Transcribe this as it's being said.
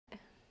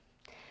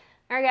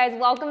Alright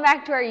guys, welcome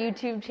back to our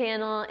YouTube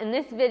channel. In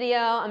this video,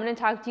 I'm going to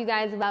talk to you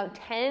guys about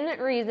 10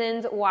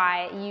 reasons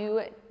why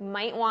you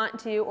might want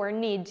to or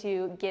need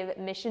to give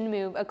Mission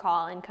Move a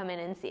call and come in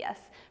and see us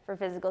for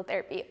physical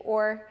therapy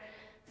or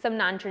some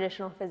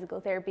non-traditional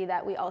physical therapy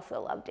that we also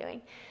love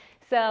doing.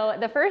 So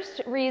the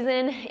first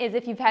reason is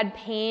if you've had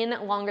pain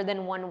longer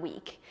than 1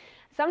 week.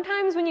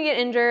 Sometimes when you get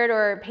injured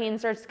or pain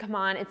starts to come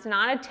on, it's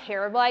not a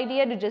terrible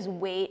idea to just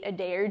wait a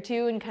day or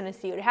two and kind of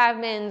see what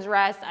happens,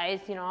 rest, ice,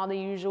 all the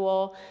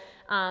usual.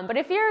 But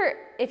if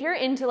you're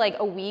into like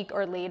a week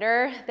or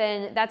later,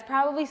 then that's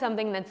probably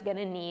something that's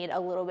gonna need a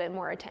little bit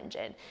more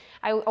attention.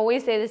 I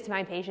always say this to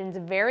my patients,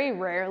 very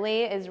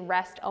rarely is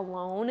rest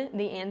alone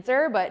the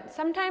answer, but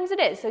sometimes it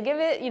is. So give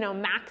it,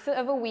 max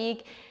of a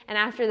week, and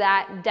after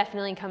that,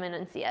 definitely come in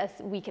and see us.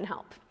 We can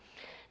help.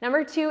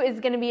 Number 2 is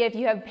gonna be if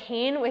you have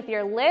pain with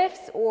your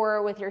lifts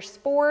or with your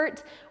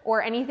sport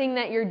or anything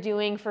that you're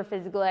doing for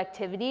physical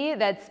activity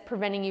that's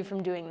preventing you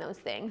from doing those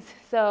things.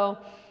 So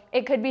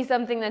it could be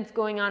something that's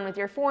going on with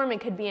your form. It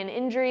could be an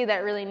injury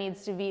that really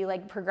needs to be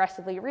like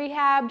progressively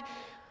rehabbed.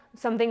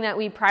 Something that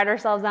we pride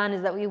ourselves on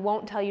is that we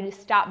won't tell you to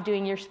stop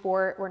doing your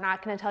sport. We're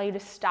not gonna tell you to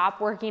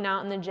stop working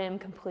out in the gym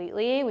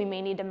completely. We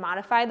may need to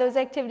modify those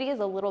activities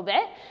a little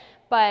bit,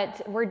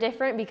 but we're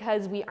different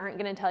because we aren't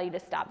gonna tell you to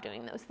stop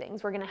doing those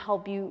things. We're gonna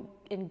help you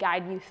and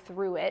guide you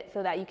through it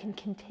so that you can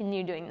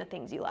continue doing the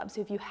things you love.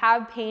 So if you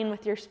have pain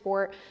with your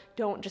sport,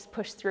 don't just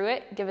push through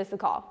it, give us a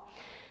call.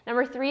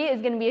 Number 3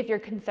 is gonna be if you're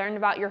concerned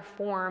about your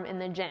form in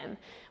the gym.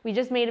 We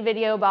just made a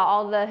video about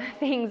all the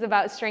things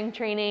about strength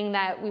training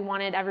that we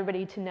wanted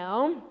everybody to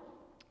know.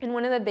 And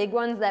one of the big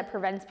ones that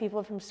prevents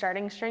people from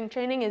starting strength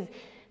training is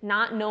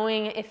not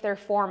knowing if their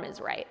form is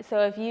right.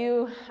 So if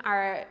you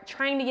are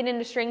trying to get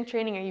into strength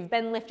training or you've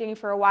been lifting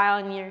for a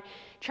while and you're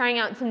trying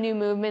out some new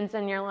movements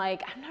and you're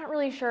like, I'm not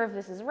really sure if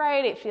this is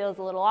right, it feels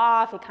a little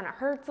off, it kind of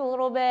hurts a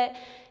little bit,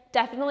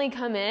 definitely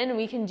come in.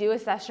 We can do a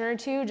session or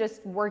two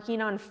just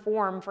working on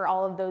form for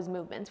all of those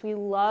movements. We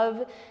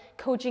love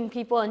coaching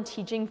people and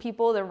teaching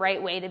people the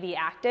right way to be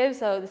active,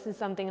 so this is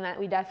something that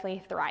we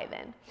definitely thrive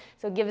in.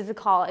 So give us a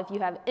call if you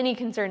have any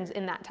concerns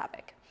in that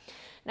topic.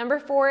 Number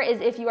 4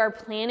 is if you are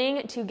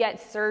planning to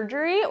get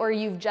surgery or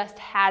you've just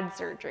had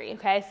surgery,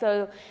 okay?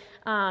 So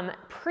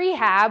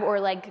prehab or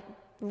like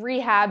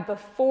rehab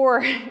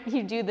before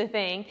you do the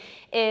thing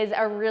is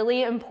a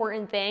really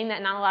important thing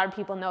that not a lot of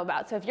people know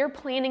about. So if you're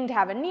planning to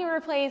have a knee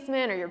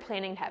replacement or you're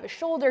planning to have a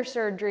shoulder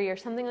surgery or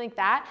something like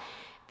that,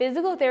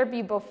 physical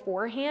therapy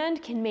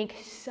beforehand can make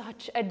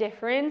such a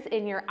difference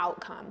in your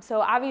outcome.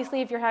 So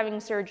obviously if you're having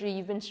surgery,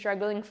 you've been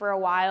struggling for a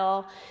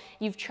while,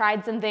 you've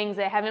tried some things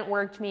that haven't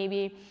worked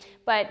maybe,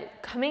 but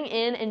coming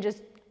in and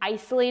just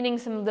isolating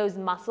some of those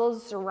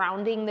muscles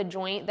surrounding the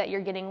joint that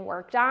you're getting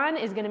worked on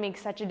is gonna make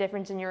such a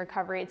difference in your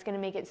recovery. It's gonna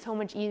make it so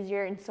much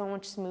easier and so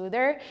much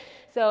smoother.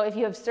 So if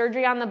you have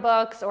surgery on the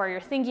books or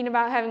you're thinking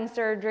about having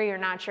surgery, you're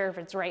not sure if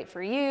it's right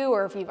for you,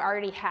 or if you've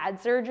already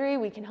had surgery,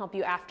 we can help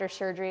you after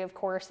surgery, of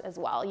course, as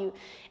well.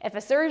 If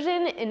a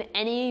surgeon in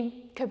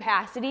any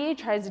capacity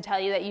tries to tell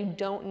you that you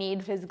don't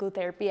need physical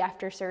therapy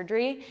after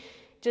surgery,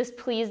 just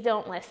please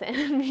don't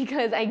listen,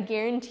 because I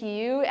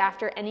guarantee you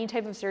after any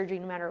type of surgery,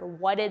 no matter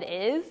what it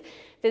is,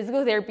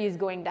 physical therapy is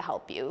going to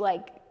help you.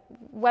 Like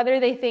whether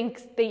they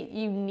think that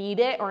you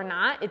need it or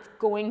not, it's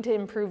going to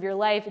improve your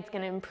life. It's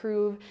going to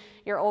improve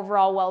your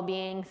overall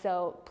well-being.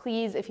 So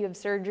please, if you have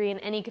surgery in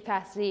any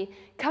capacity,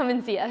 come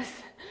and see us.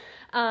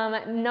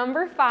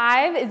 Number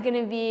 5 is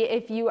going to be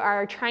if you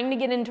are trying to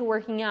get into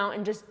working out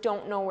and just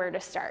don't know where to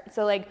start.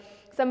 So like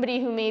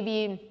somebody who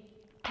maybe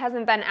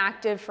hasn't been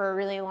active for a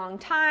really long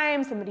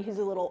time, somebody who's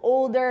a little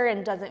older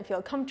and doesn't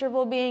feel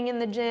comfortable being in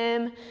the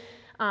gym,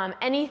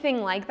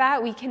 anything like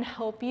that, we can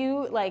help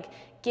you like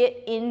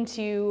get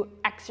into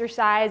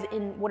exercise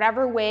in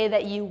whatever way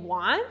that you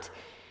want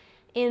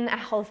in a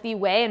healthy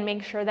way and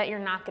make sure that you're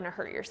not gonna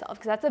hurt yourself,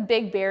 because that's a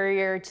big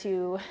barrier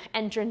to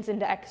entrance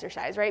into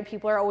exercise, right?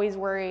 People are always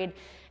worried,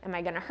 am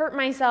I gonna hurt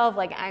myself?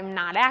 Like I'm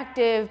not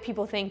active.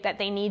 People think that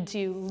they need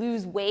to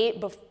lose weight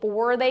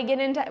before they get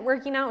into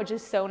working out, which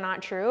is so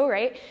not true,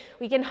 right?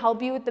 We can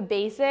help you with the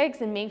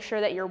basics and make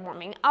sure that you're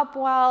warming up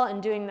well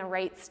and doing the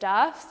right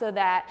stuff so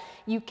that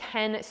you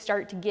can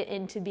start to get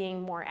into being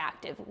more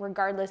active,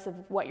 regardless of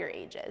what your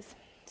age is.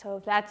 So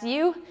if that's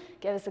you,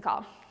 give us a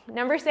call.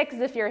 Number 6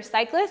 is if you're a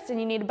cyclist and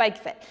you need a bike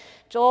fit.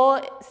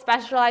 Joel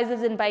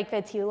specializes in bike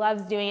fits. He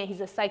loves doing it. He's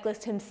a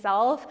cyclist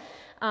himself.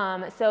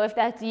 So if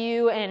that's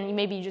you and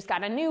maybe you just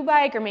got a new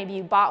bike, or maybe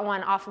you bought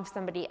one off of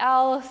somebody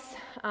else,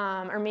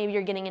 or maybe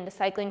you're getting into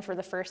cycling for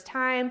the first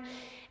time,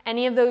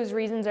 any of those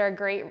reasons are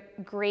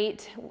a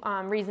great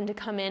reason to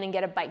come in and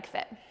get a bike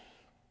fit.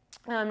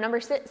 Number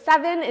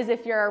 7 is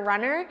if you're a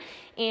runner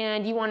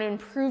and you want to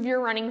improve your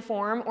running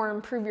form or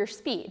improve your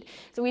speed.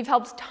 So we've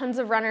helped tons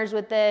of runners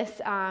with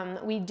this.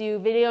 We do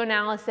video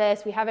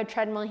analysis. We have a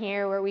treadmill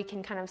here where we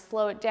can kind of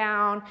slow it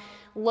down,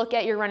 look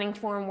at your running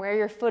form, where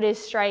your foot is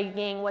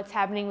striking, what's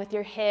happening with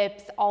your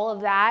hips, all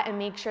of that, and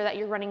make sure that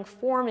your running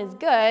form is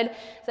good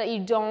so that you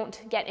don't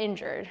get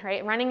injured,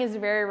 right? Running is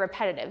very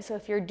repetitive. So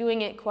if you're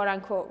doing it quote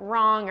unquote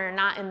wrong or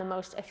not in the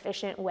most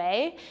efficient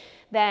way,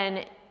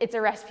 then it's a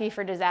recipe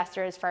for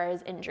disaster as far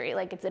as injury,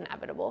 like it's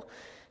inevitable.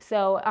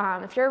 So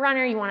if you're a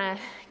runner, you wanna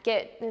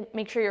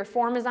make sure your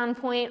form is on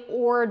point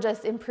or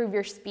just improve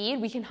your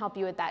speed, we can help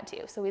you with that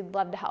too. So we'd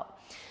love to help.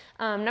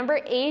 Number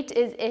 8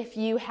 is if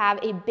you have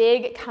a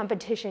big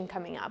competition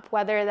coming up,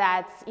 whether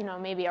that's,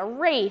 maybe a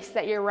race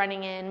that you're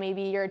running in,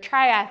 maybe you're a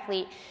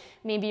triathlete,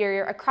 maybe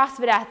you're a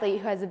CrossFit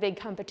athlete who has a big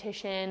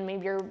competition,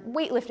 maybe you're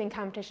weightlifting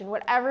competition,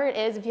 whatever it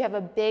is, if you have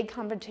a big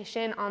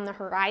competition on the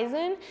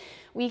horizon,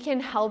 we can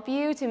help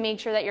you to make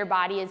sure that your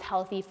body is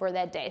healthy for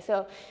that day.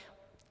 So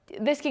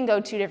this can go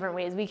 2 different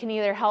ways. We can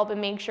either help and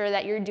make sure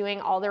that you're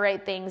doing all the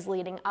right things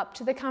leading up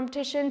to the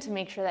competition to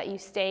make sure that you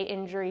stay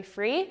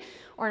injury-free.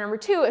 Or number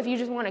 2, if you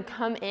just want to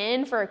come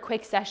in for a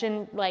quick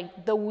session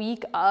like the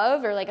week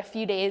of or like a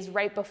few days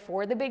right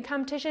before the big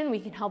competition, we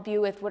can help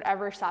you with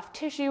whatever soft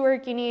tissue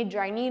work you need,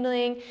 dry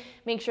needling,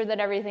 make sure that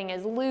everything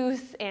is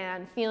loose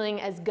and feeling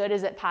as good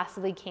as it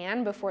possibly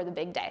can before the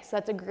big day. So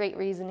that's a great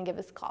reason to give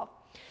us a call.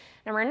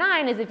 Number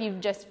 9 is if you've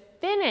just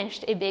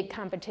finished a big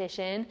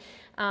competition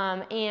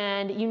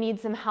and you need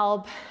some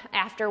help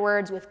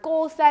afterwards with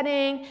goal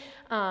setting.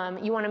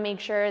 You want to make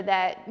sure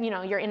that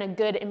you're in a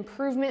good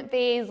improvement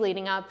phase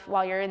leading up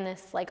while you're in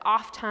this like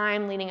off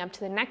time leading up to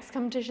the next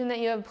competition that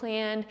you have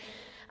planned,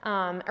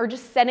 or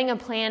just setting a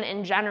plan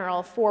in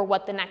general for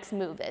what the next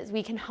move is.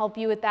 We can help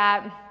you with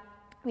that.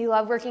 We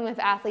love working with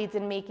athletes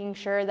and making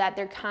sure that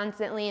they're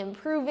constantly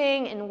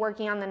improving and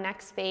working on the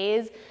next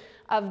phase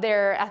of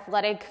their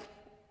athletic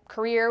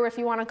career, if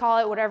you want to call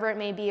it, whatever it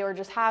may be, or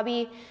just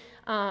hobby.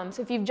 So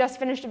if you've just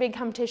finished a big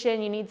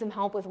competition, you need some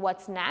help with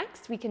what's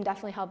next, we can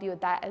definitely help you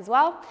with that as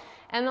well.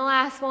 And the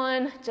last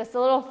one, just a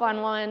little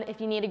fun one,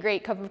 if you need a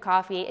great cup of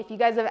coffee. If you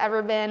guys have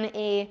ever been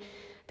a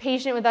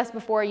patient with us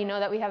before, you know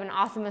that we have an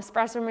awesome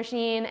espresso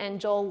machine,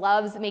 and Joel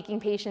loves making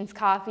patients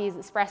coffees,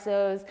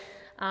 espressos,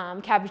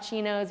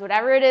 cappuccinos,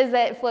 whatever it is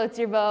that floats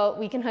your boat,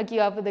 we can hook you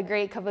up with a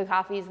great cup of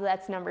coffee, so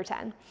that's number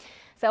 10.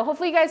 So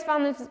hopefully you guys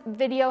found this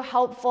video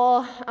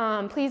helpful.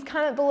 Please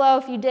comment below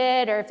if you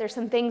did, or if there's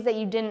some things that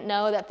you didn't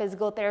know that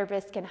physical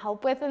therapists can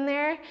help with in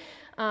there,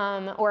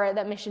 or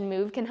that Mission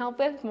Move can help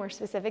with more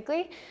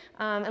specifically.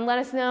 And let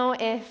us know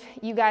if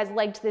you guys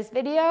liked this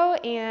video,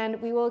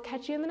 and we will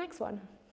catch you in the next one.